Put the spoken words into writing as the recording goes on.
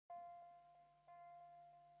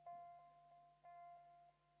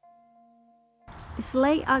It's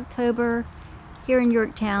late October here in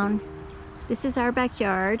Yorktown. This is our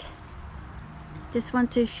backyard. Just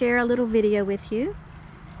want to share a little video with you.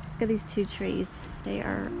 Look at these two trees. They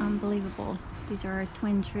are unbelievable. These are our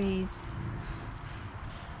twin trees.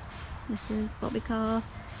 This is what we call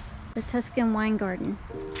the Tuscan wine garden.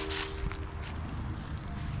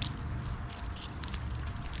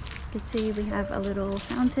 You can see we have a little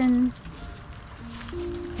fountain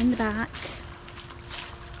in the back.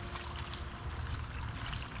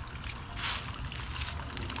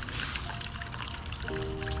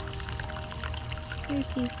 Very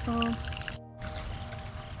peaceful.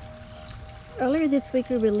 Earlier this week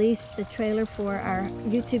we released the trailer for our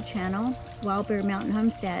YouTube channel, Wild Bear Mountain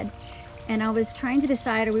Homestead, and I was trying to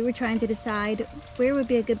decide, or we were trying to decide, where would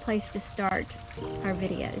be a good place to start our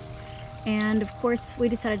videos. And of course we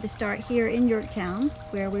decided to start here in Yorktown,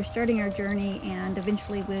 where we're starting our journey, and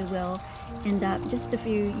eventually we will end up just a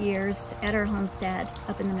few years at our homestead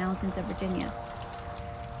up in the mountains of Virginia.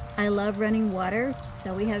 I love running water,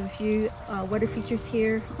 so we have a few water features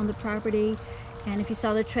here on the property, and if you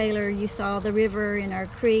saw the trailer you saw the river and our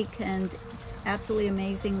creek, and it's absolutely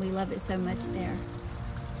amazing. We love it so much there.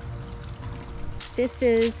 This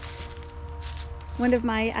is one of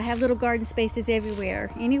my, I have little garden spaces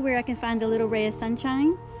everywhere. Anywhere I can find a little ray of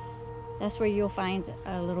sunshine, that's where you'll find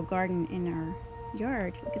a little garden in our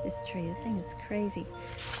yard. Look at this tree, the thing is crazy.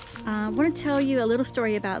 I want to tell you a little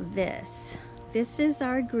story about this. This is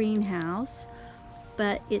our greenhouse,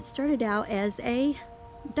 but it started out as a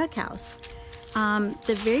duck house.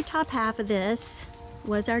 The very top half of this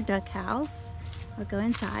was our duck house. I'll go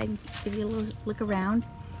inside, give you a little look around.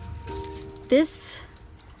 This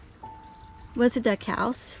was a duck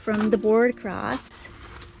house from the board across,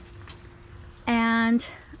 and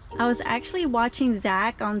I was actually watching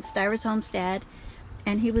Zach on Stiver's Homestead,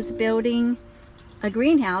 and he was building a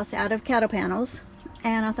greenhouse out of cattle panels,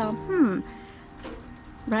 and I thought,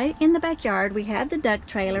 right in the backyard we had the duck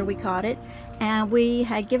trailer, we caught it, and we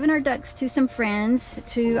had given our ducks to some friends,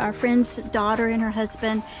 to our friend's daughter and her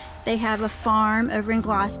husband. They have a farm over in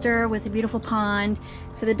Gloucester with a beautiful pond,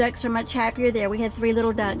 so the ducks are much happier there. We had 3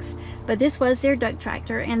 little ducks, but this was their duck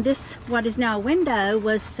tractor, and this, what is now a window,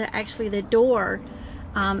 was actually the door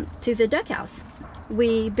to the duck house.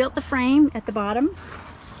 We built the frame at the bottom,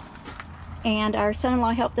 and our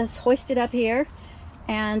son-in-law helped us hoist it up here,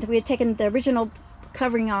 and we had taken the original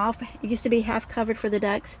covering off. It used to be half covered for the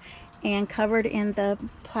ducks and covered in the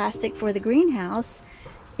plastic for the greenhouse.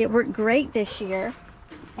 It worked great this year,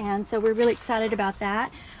 and so we're really excited about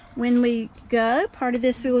that. When we go, part of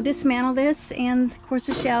this, we will dismantle this, and of course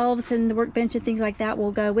the shelves and the workbench and things like that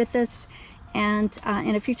will go with us. And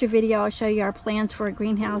in a future video I'll show you our plans for a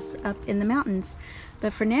greenhouse up in the mountains.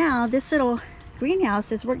 But for now, this little greenhouse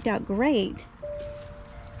has worked out great.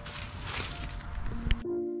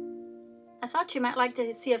 I thought you might like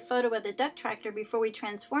to see a photo of the duck tractor before we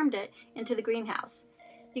transformed it into the greenhouse.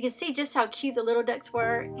 You can see just how cute the little ducks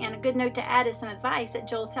were, and a good note to add is some advice that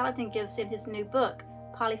Joel Salatin gives in his new book,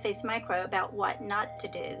 Polyface Micro, about what not to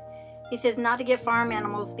do. He says not to get farm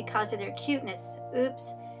animals because of their cuteness.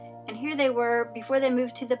 Oops. And here they were before they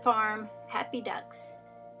moved to the farm, happy ducks.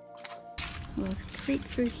 We'll creep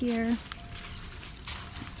through here.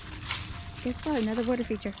 Guess what? Another water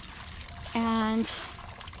feature. And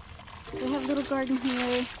we have a little garden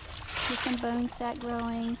here with some bone sack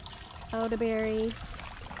growing, elderberry,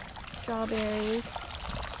 strawberries.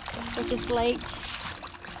 It's just late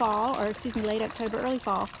fall, or excuse me, late October, early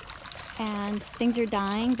fall, and things are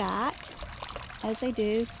dying back as they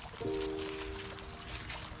do.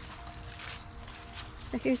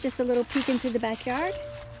 So here's just a little peek into the backyard.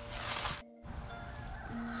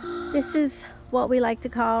 This is what we like to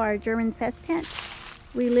call our German pest tent.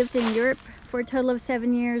 We lived in Europe for a total of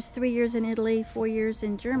 7 years, 3 years in Italy, 4 years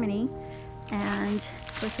in Germany. And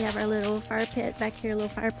of course we have our little fire pit back here, a little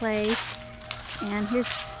fireplace. And here's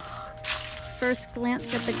first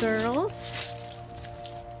glimpse of the girls.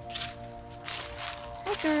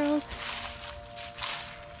 Hi girls.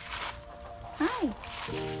 Hi.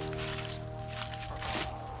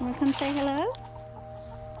 Wanna come say hello?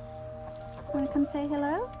 Wanna come say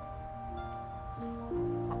hello?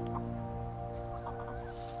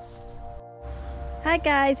 Hi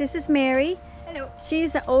guys, this is Mary. Hello.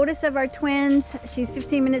 She's the oldest of our twins. She's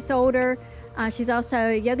 15 minutes older. She's also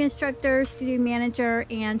a yoga instructor, studio manager,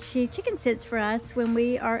 and she chicken sits for us when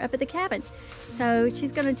we are up at the cabin. So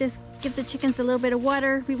she's gonna just give the chickens a little bit of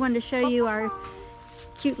water. We wanted to show you our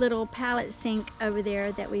cute little pallet sink over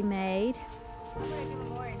there that we made. I'm gonna do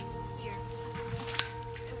more in here.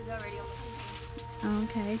 It was already on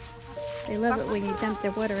the Okay. They love it when you dump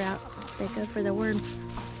their water out. They go for the worms.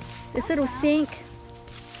 This little sink,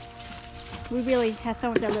 we really have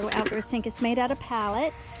fun with that little outdoor sink. It's made out of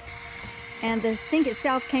pallets, and the sink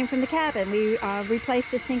itself came from the cabin. We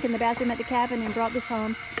replaced the sink in the bathroom at the cabin and brought this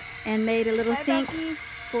home and made a little sink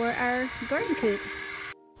for our garden coop.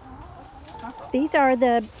 These are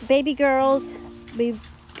the baby girls. We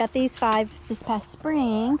got these 5 this past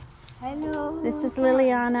spring. Hello. This is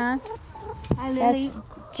Liliana. Hi, Lily.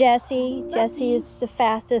 That's Jessie. Jessie is the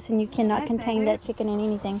fastest, and you cannot contain that chicken in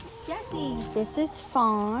anything. Jessie. This is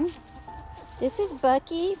Fawn. This is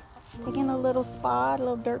Bucky, taking a little spa, a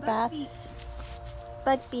little dirt bath.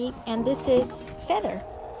 Buckbeak. And this is Feather.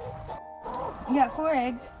 You got 4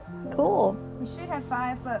 eggs. Cool. We should have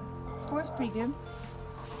 5, but 4's pretty good.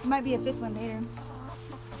 Might be a 5th one later.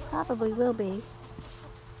 Probably will be.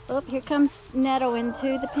 Oh, here comes Nettle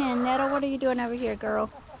into the pen. Nettle, what are you doing over here, girl?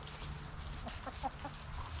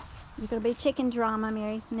 You're gonna be chicken drama,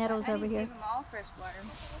 Mary. Nettle's over here. Give them all fresh water.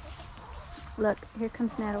 Look, here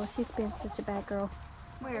comes Nettle. She's been such a bad girl.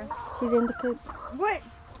 Where? She's in the coop. What?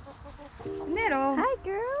 Nettle. Hi,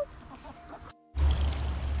 girls.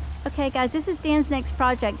 Okay, guys, this is Dan's next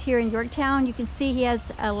project here in Yorktown. You can see he has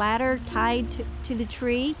a ladder tied to the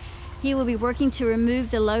tree. He will be working to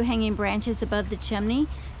remove the low-hanging branches above the chimney.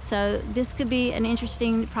 So this could be an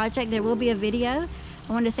interesting project. There will be a video.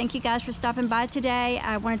 I want to thank you guys for stopping by today.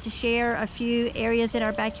 I wanted to share a few areas in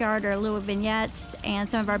our backyard, or little vignettes, and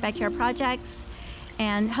some of our backyard projects.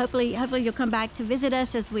 And hopefully you'll come back to visit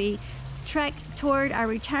us as we trek toward our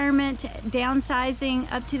retirement,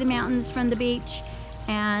 downsizing up to the mountains from the beach,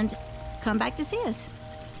 and come back to see us.